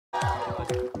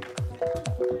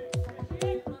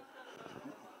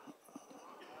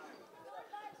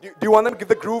Do you want them to give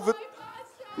the groove with?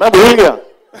 मैं भूल गया.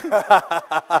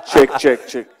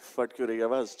 Check. फट क्यों रही है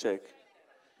आवाज?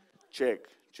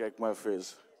 Check my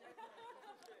fizz.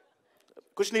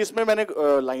 कुछ नहीं, इसमें मैंने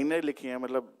लाइनें लिखी हैं,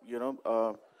 मतलब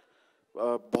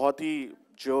बहुत ही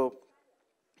जो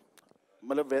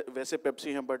मतलब वैसे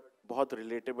पेप्सी हैं बट बहुत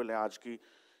रिलेटेबल है आज की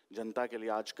जनता के लिए,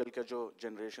 आजकल का जो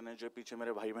जनरेशन है, जो पीछे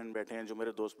मेरे भाई बहन बैठे हैं, जो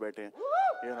मेरे दोस्त बैठे हैं,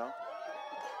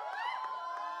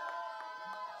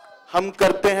 हम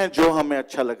करते हैं जो हमें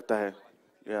अच्छा लगता है,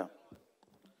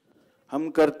 हम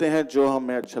करते हैं जो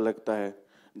हमें अच्छा लगता है,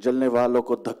 जलने वालों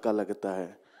को धक्का लगता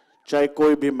है, चाहे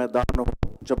कोई भी मैदान हो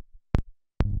जब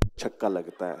छक्का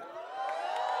लगता है,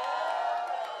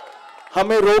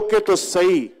 हमें रोक के तो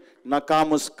सही, ना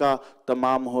काम उसका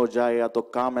तमाम हो जाए, या तो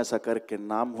काम ऐसा करके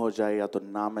नाम हो जाए, या तो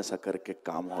नाम ऐसा करके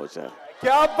काम हो जाए.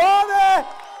 क्या बात है!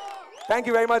 Thank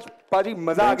you very much, पाजी,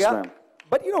 मजा आ गया.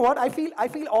 But you know what? I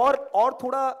feel और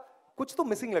थोड़ा कुछ तो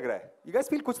मिसिंग लग रहा है. You guys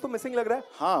feel कुछ तो मिसिंग लग रहा है?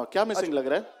 हाँ, क्या मिसिंग लग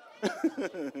रहा है?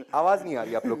 आवाज नहीं आ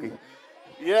रही आप लोग की.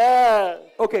 Yeah.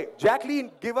 Okay,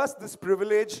 Jacqueline, give us this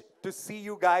privilege to see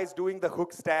you guys doing the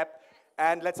hook step,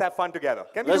 and let's have fun together.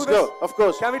 Can we do this? Let's go. Of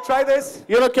course. Can we try this?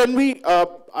 Can we?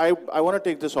 I want to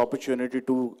take this opportunity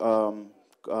to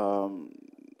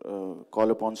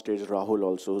call upon stage Rahul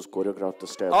also, who's choreographed the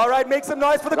step. All right, make some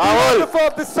noise for the choreographer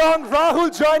of the song,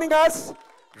 Rahul, joining us.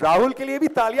 Rahul के लिए भी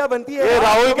तालियां बनती है. ये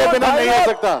Rahul के बिना नहीं हो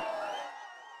सकता.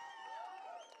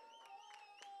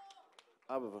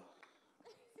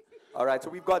 All right, so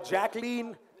we've got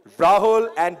Jacqueline, Rahul,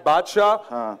 and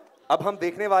Badshah. अब हम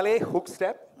देखने वाले hook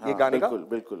step ये गाने का.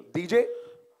 बिल्कुल. DJ,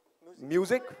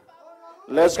 music.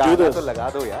 Let's do this. तो लगा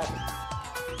दो यार.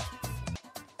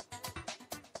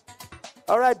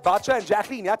 All right, Badshah and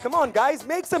Jacqueline, yeah, come on, guys,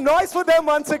 make some noise for them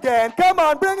once again. Come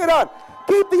on, bring it on.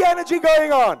 Keep the energy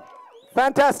going on.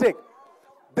 Fantastic.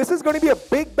 This is going to be a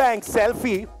big bang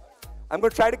selfie. I'm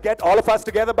going to try to get all of us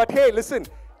together, but hey, listen,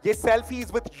 this selfie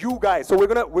is with you guys, so we're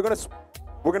gonna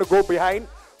go behind.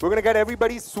 We're gonna get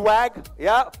everybody's swag.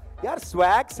 Yeah, यार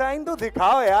swag sign तो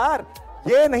दिखाओ यार.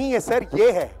 ये नहीं है sir,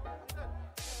 ये है.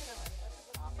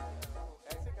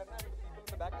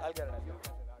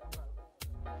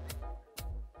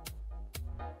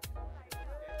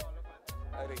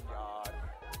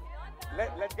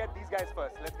 Let's get these guys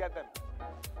first. Let's get them.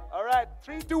 All right,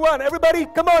 3, 2, 1. Everybody,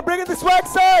 come on, bring in the swag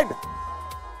sign.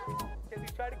 Can we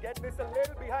try to get this a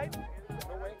little behind?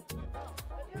 No way.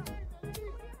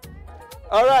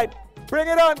 All right, bring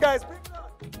it on, guys. Bring it on.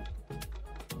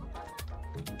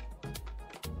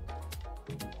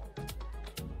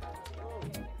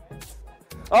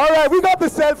 All right, we got the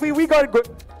selfie. We got it good.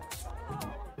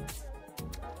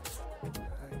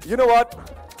 You know what?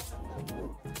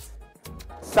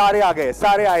 सारे आ गए,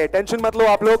 सारे आए. Tension मत लो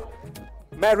आप लोग.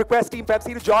 मैं request Team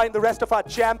Pepsi to join the rest of our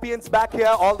champions back here,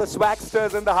 all the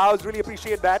swagsters in the house. Really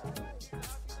appreciate that.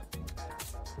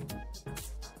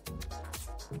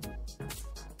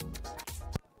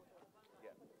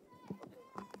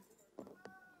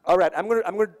 All right, I'm going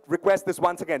to request this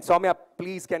once again. Soumya,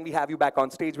 please, can we have you back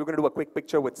on stage? We're going to do a quick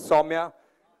picture with Soumya,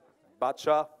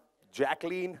 Badshah,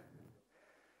 Jacqueline.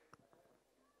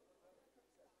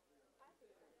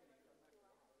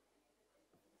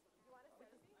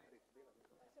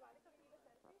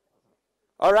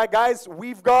 All right, guys,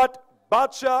 we've got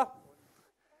Badshah.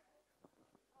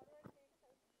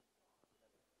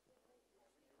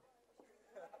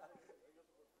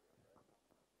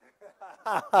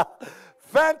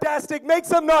 Fantastic. Make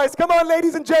some noise. Come on,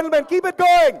 ladies and gentlemen. Keep it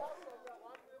going.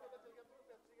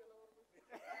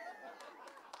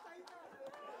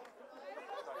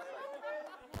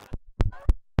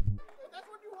 That's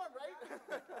what you want, right?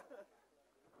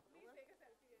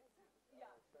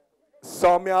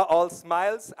 Soumya all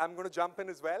smiles. I'm going to jump in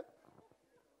as well.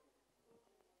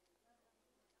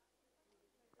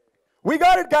 We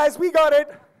got it, guys. We got it.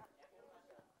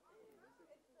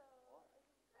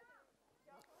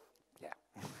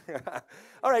 Yeah.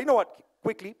 All right, you know what?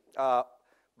 Quickly,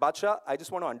 Badshah, I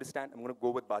just want to understand. I'm going to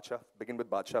go with Badshah, begin with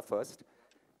Badshah first.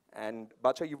 And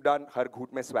Badshah, you've done Har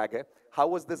Ghoont Mein Swag hai. How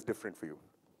was this different for you?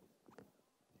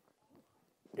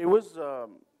 It was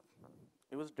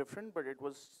different, but it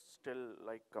was still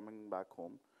like coming back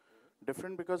home.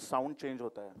 Different because sound change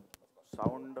होता है.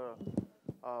 Sound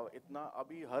इतना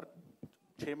अभी हर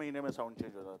 6 महीने में sound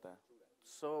change हो जाता है.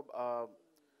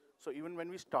 So even when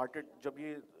we started, जब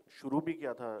ये शुरू भी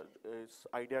किया था, इस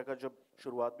idea का जब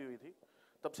शुरुआत भी हुई थी,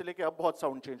 तब से लेके अब बहुत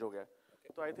sound change हो गया है.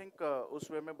 तो I think उस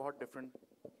way में बहुत different.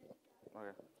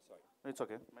 Okay. It's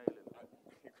okay. मैं ये ले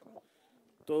लूँ.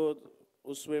 तो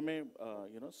उस way में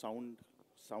sound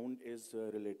sound is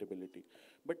relatability.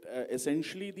 But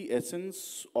essentially, the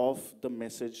essence of the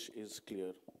message is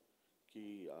clear.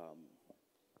 Ki,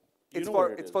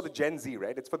 it's for the Gen Z,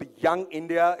 right? It's for the young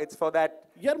India. It's for that.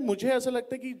 यार मुझे ऐसा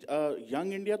लगता है कि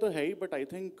young India तो है ही, but I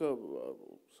think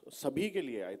सभी के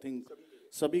लिए, I think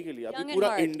सभी के लिए अभी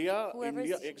पूरा India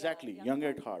exactly young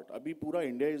at heart. अभी पूरा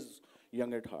India is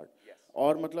young at heart.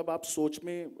 और मतलब आप सोच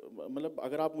में मतलब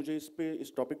अगर आप मुझे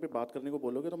इस टॉपिक पे बात करने को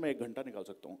बोलोगे तो मैं 1 घंटा निकाल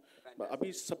सकता हूँ.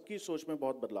 अभी सबकी सोच में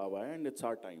बहुत बदलाव आया है and it's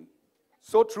our time.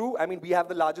 So true. I mean, we have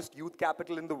the largest youth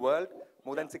capital in the world.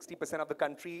 More than 60% of the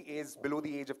country is below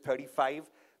the age of 35.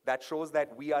 That shows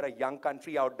that we are a young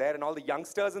country out there. And all the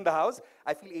youngsters in the house,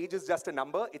 I feel age is just a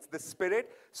number. It's the spirit.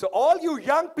 So all you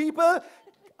young people,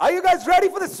 are you guys ready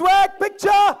for the swag picture?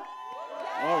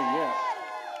 Oh, yeah.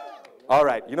 All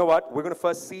right. You know what? We're going to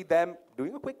first see them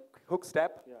doing a quick hook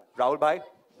step. Yeah. Rahul bhai,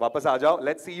 wapas aa jao.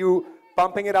 Let's see you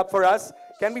pumping it up for us.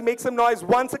 Can we make some noise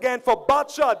once again for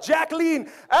Badshah, Jacqueline,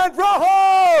 and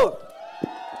Rahul?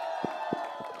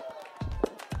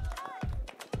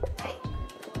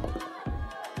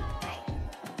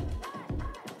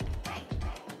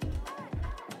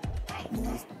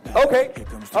 Okay.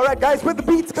 All right, guys, with the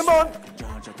beats, come on.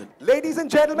 Ladies and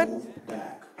gentlemen.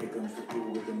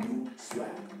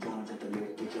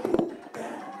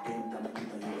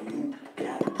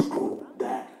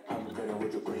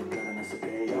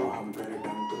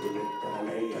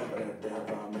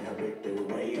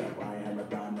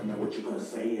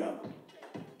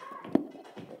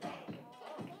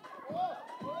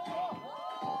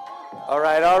 All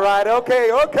right, okay.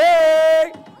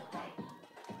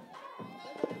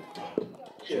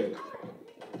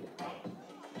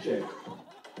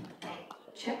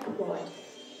 Check boy.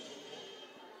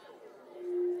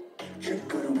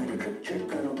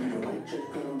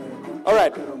 All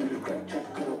right.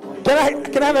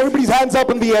 Can I have everybody's hands up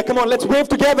in the air? Come on, let's wave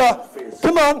together.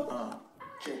 Come on.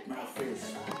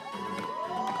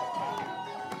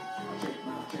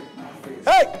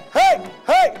 Hey.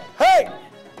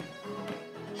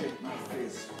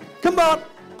 Come on.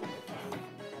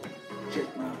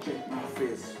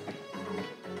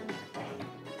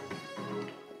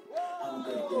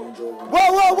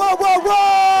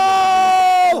 Whoa!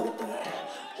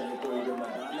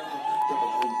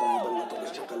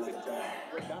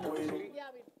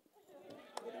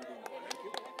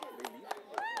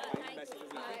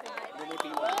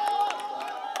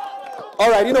 All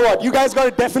right, you know what? You guys got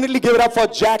to definitely give it up for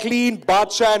Jacqueline,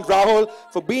 Badshah, and Rahul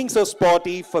for being so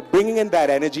sporty, for bringing in that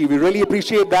energy. We really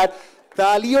appreciate that.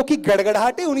 Taaliyon ki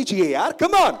gadgadahate honi chahiye, yaar.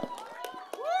 Come on.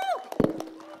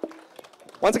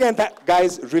 Once again,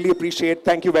 guys, really appreciate.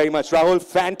 Thank you very much. Rahul,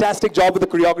 fantastic job with the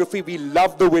choreography. We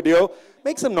love the video.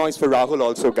 Make some noise for Rahul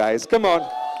also, guys. Come on.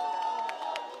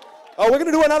 Oh, we're going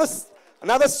to do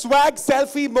another swag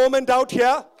selfie moment out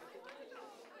here.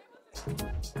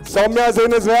 Soumya's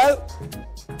in as well.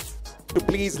 To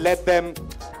please let them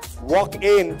walk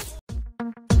in